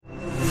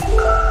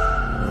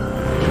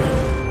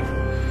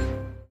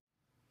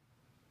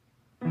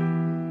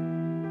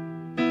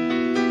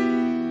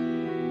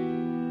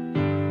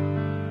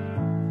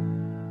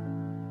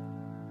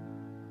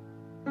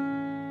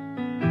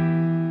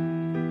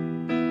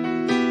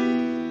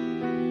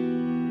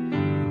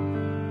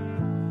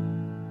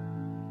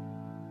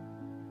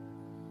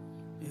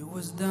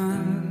was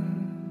done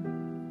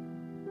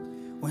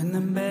when the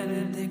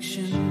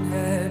benediction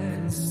had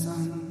been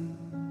sung.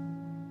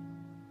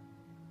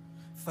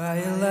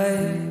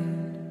 Firelight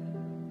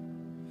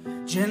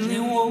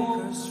gently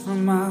woke us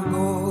from our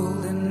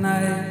golden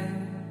night.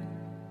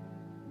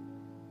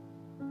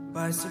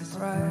 By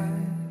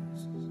surprise,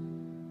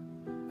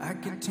 I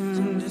could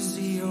turn to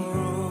see your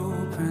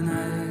open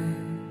eyes,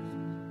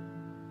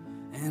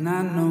 and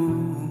I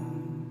know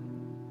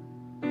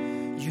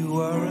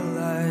you are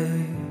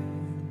alive.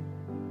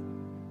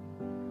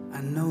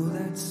 I know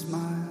that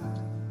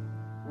smile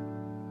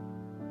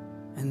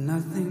and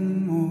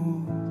nothing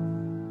more.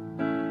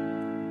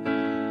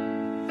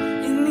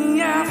 In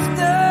the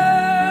after,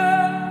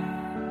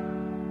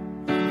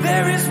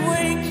 there is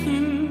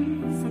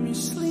waking from your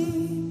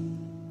sleep,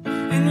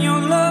 and your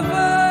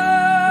lover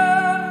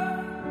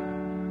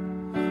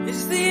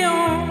is the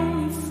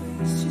only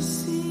face you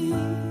see.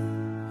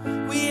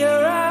 We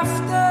are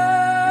after,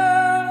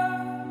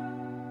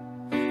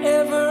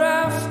 ever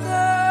after.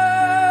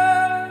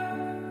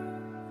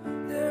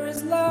 There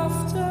is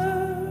laughter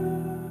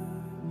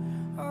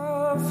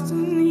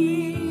often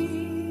need.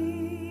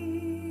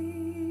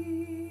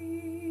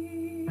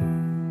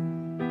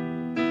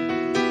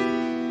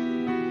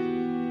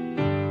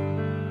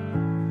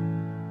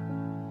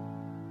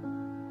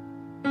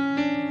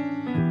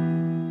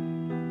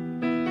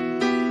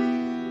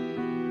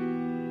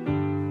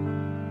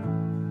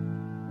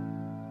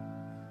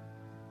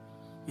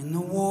 In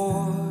the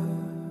war,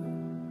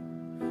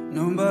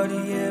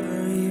 nobody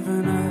ever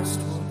even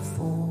asked what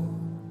for.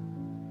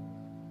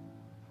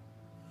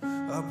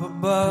 Up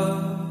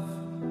above,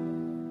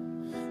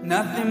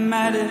 nothing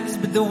matters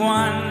but the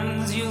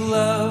ones you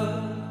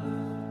love.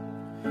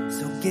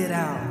 So get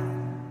out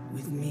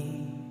with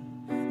me.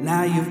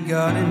 Now you've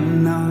got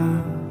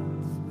enough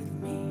with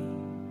me.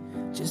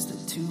 Just the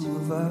two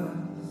of us,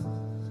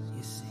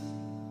 you see,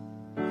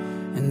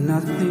 and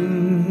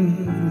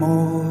nothing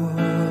more.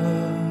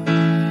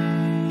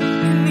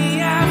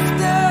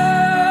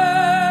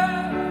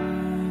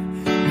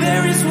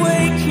 There is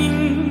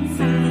waking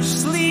from your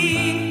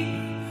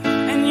sleep,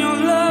 and your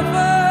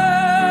lover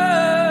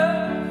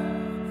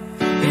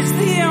is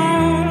the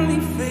only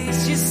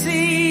face you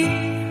see.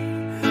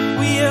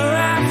 We are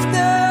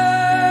after,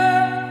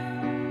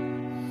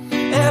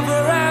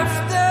 ever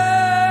after.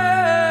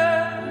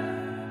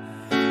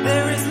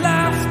 There is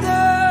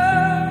laughter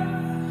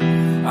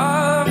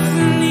of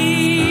the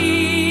need.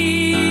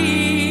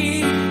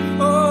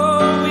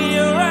 Oh, we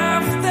are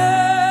after,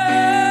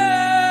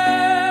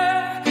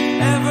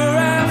 ever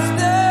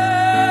after.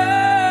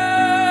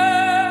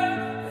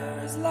 There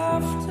is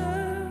laughter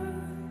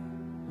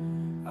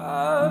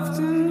of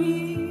the need.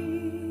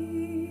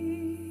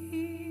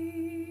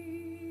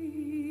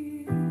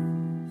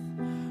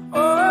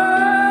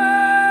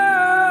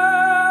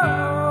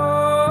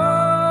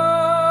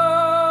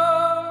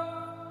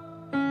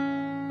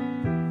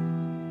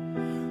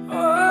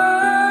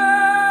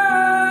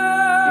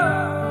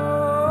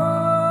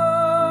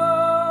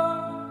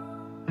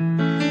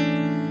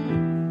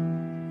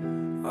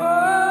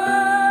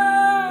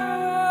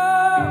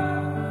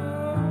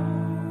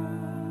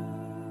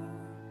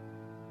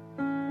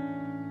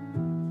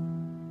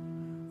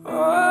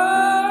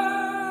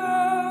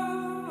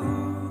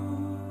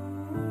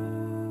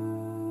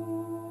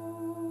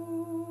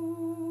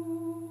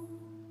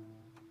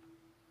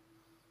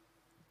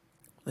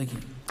 Thank you.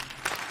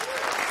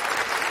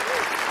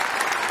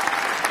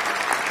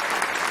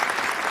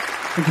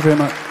 Thank you very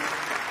much.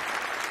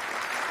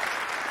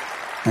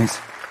 Thanks.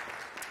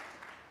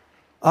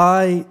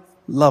 I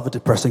love a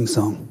depressing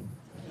song,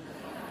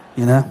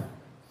 you know?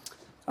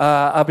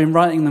 I've been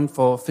writing them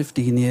for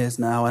 15 years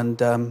now, and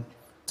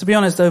to be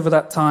honest, over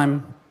that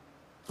time,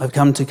 I've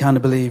come to kind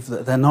of believe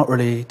that they're not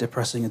really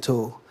depressing at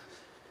all.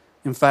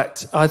 In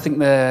fact, I think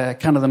they're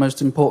kind of the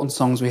most important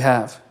songs we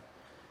have.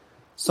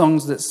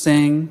 Songs that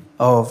sing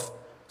of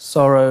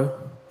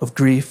sorrow, of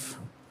grief,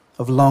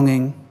 of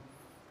longing,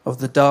 of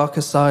the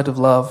darker side of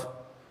love,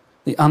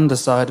 the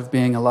underside of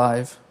being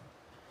alive.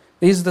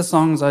 These are the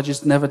songs I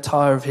just never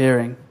tire of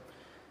hearing,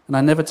 and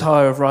I never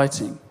tire of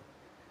writing,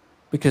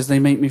 because they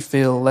make me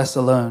feel less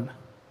alone.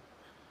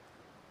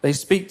 They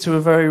speak to a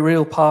very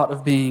real part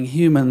of being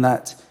human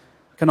that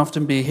can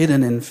often be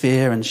hidden in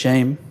fear and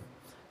shame,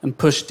 and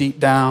pushed deep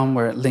down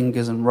where it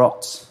lingers and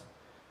rots.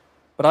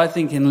 But I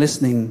think in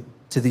listening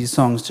to these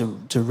songs,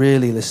 to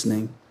really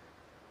listening,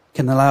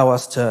 can allow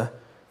us to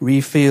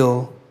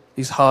re-feel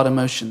these hard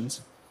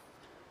emotions,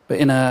 but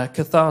in a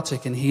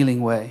cathartic and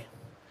healing way,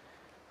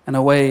 and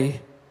a way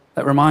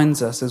that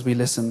reminds us as we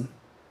listen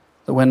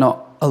that we're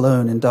not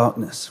alone in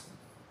darkness.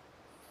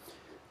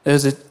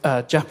 There's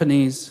a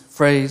Japanese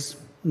phrase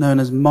known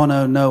as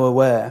mono no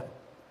aware,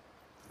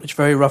 which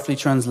very roughly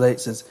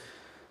translates as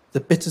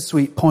the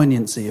bittersweet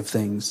poignancy of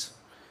things,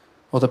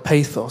 or the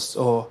pathos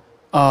or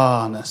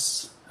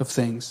ah-ness of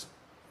things.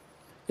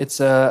 It's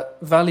a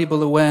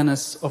valuable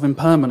awareness of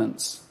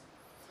impermanence,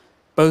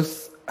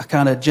 both a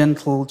kind of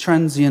gentle,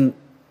 transient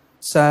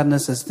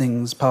sadness as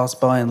things pass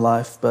by in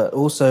life, but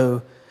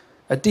also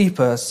a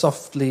deeper,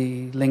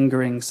 softly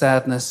lingering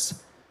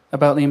sadness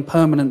about the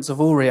impermanence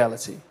of all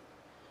reality.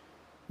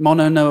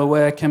 Mono no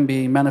aware can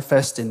be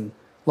manifest in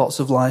lots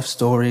of life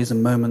stories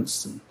and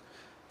moments and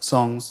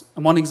songs.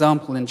 And one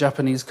example in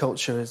Japanese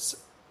culture is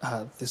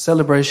the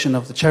celebration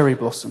of the cherry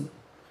blossom.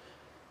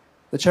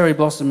 The cherry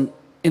blossom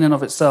in and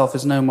of itself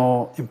is no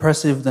more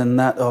impressive than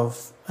that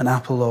of an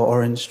apple or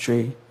orange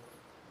tree.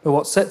 But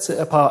what sets it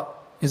apart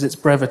is its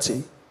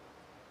brevity.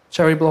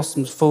 Cherry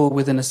blossoms fall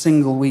within a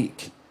single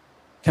week,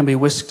 can be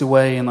whisked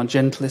away in the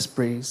gentlest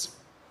breeze.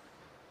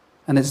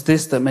 And it's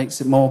this that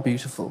makes it more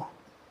beautiful.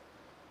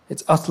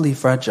 It's utterly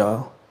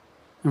fragile,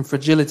 and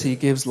fragility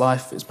gives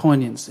life its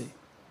poignancy.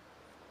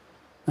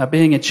 Now,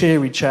 being a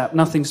cheery chap,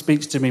 nothing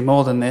speaks to me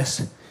more than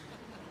this.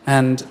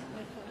 And,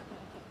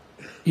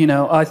 you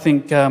know, I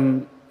think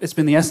it's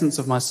been the essence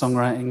of my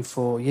songwriting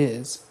for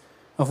years,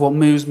 of what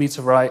moves me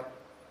to write,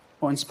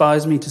 what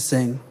inspires me to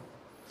sing.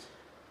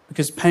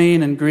 Because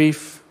pain and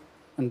grief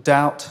and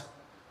doubt,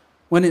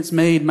 when it's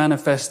made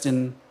manifest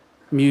in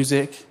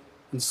music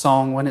and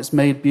song, when it's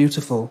made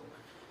beautiful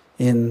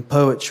in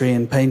poetry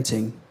and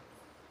painting,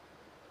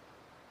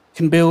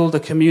 can build a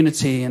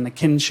community and a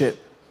kinship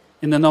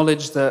in the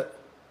knowledge that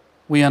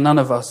we are none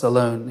of us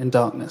alone in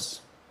darkness.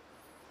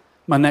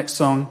 My next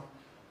song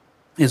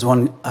is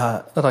one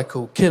that I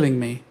call Killing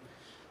Me,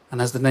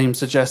 and as the name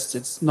suggests,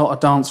 it's not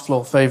a dance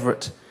floor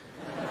favourite,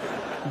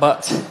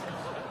 but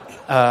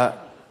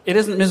it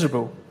isn't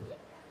miserable.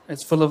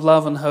 It's full of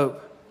love and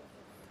hope,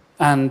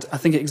 and I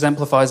think it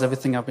exemplifies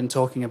everything I've been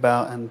talking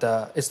about, and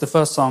it's the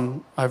first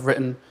song I've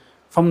written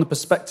from the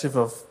perspective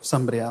of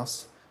somebody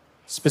else,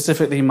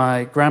 specifically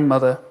my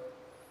grandmother,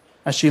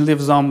 as she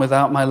lives on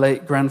without my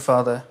late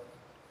grandfather,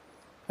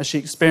 as she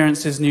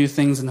experiences new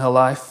things in her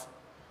life,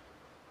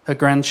 her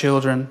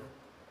grandchildren,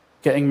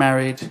 getting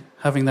married,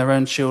 having their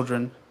own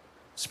children,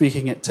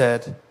 speaking at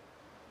TED.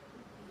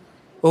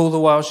 All the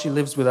while she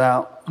lives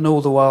without, and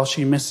all the while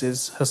she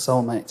misses her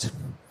soulmate.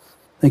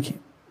 Thank you.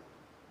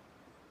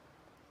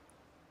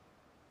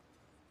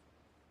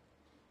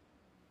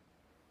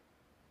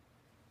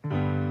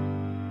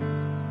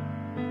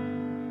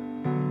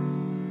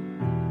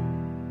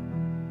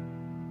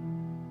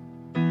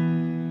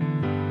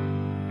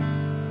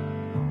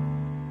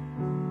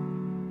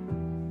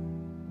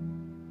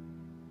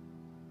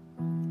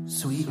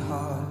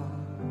 Sweetheart,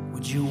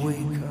 would you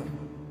wake up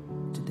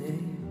today?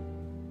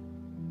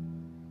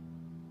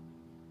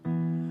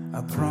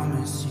 I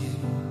promise you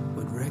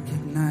would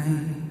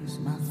recognize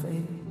my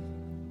face.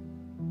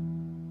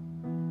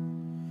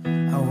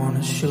 I want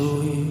to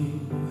show you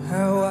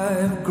how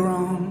I've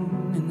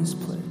grown in this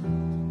place.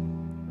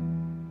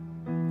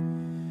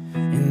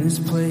 In this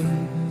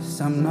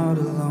place, I'm not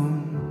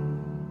alone,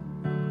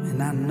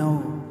 and I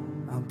know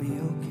I'll be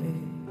okay.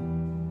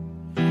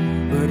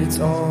 But it's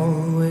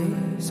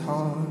always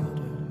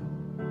harder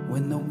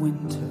when the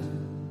winter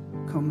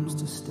comes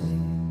to stay,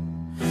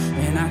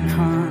 and I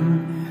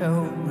can't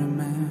help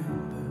remember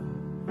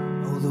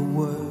all the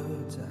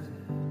words I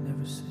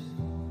never said.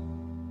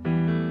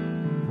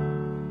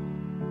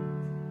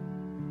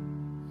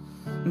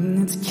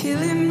 And it's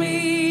killing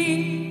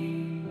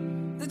me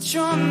that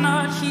you're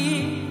not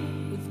here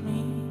with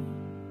me.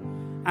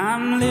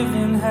 I'm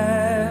living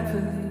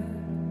happily,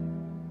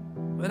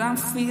 but I'm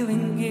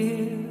feeling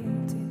guilty.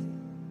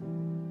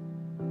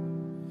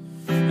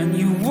 And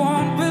you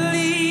won't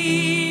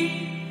believe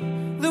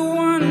the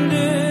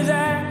wonders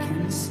I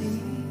can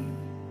see.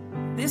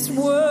 This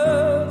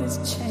world is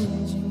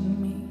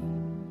changing me,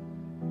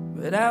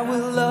 but I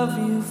will love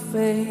you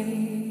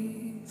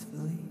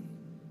faithfully.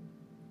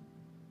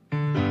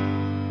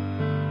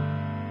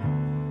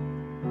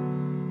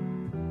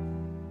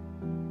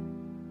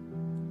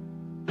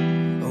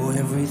 Oh,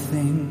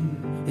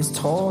 everything is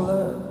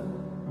taller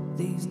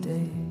these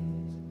days.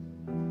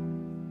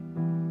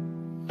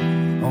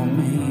 Or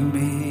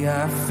maybe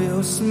I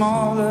feel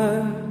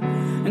smaller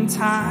and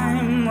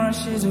time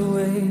rushes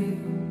away.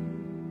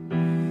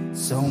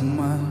 So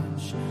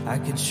much I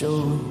could show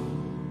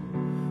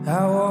you,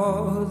 how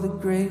all the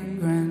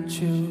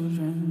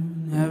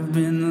great-grandchildren have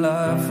been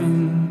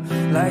laughing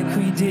like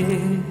we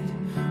did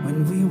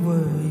when we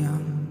were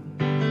young.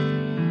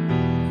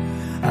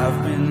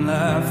 I've been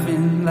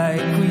laughing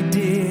like we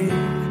did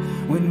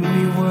when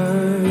we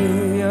were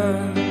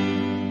young.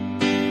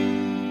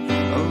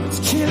 Oh, it's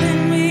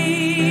killing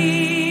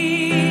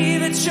me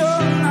that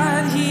you're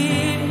not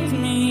here with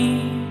me.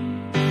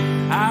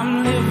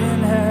 I'm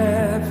living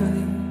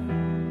happily,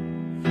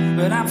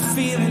 but I'm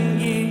feeling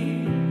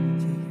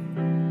guilty.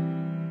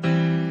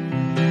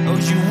 Oh,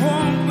 you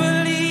won't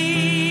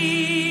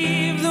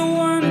believe the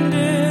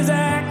wonders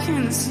I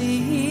can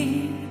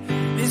see.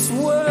 This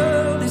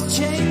world is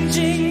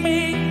changing me.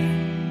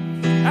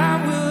 I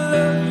will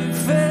love you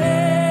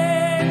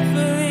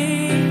faithfully.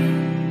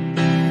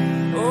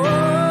 Oh,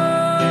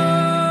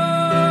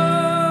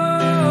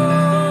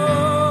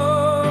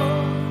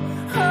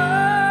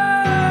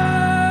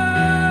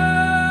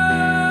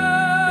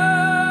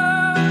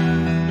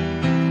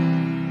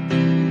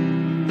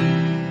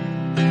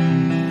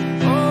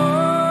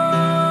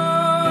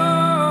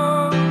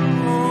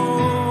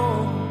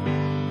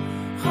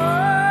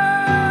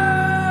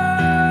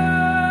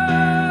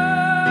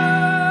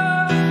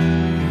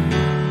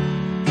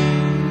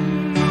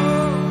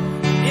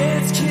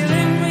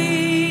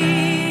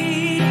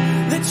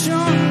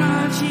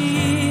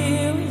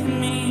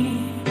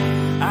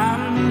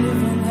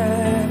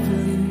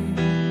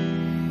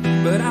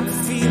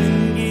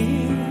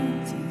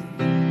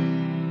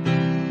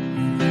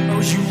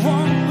 'cause you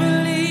won't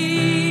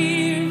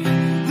believe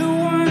the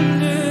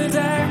wonders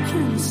I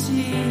can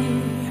see.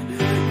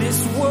 This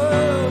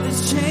world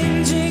is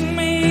changing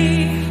me.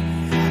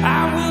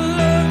 I will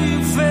love you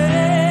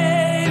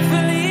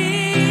faithfully.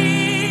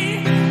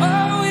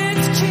 Oh,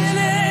 it's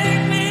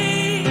killing me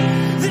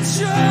that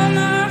you're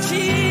not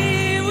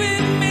here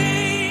with me.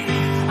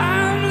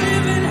 I'm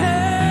living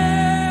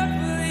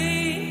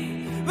happily,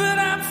 but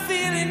I'm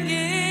feeling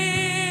guilty.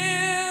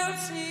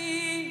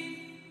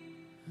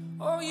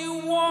 Oh, you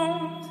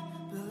won't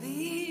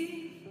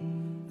believe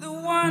the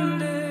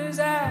wonders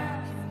I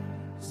can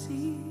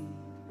see.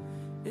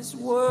 This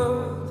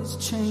world is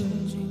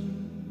changing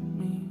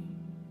me,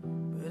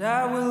 but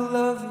I will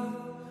love you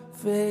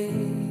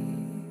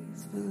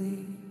faithfully.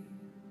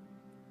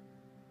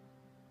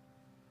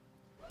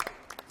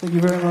 Thank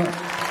you very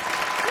much.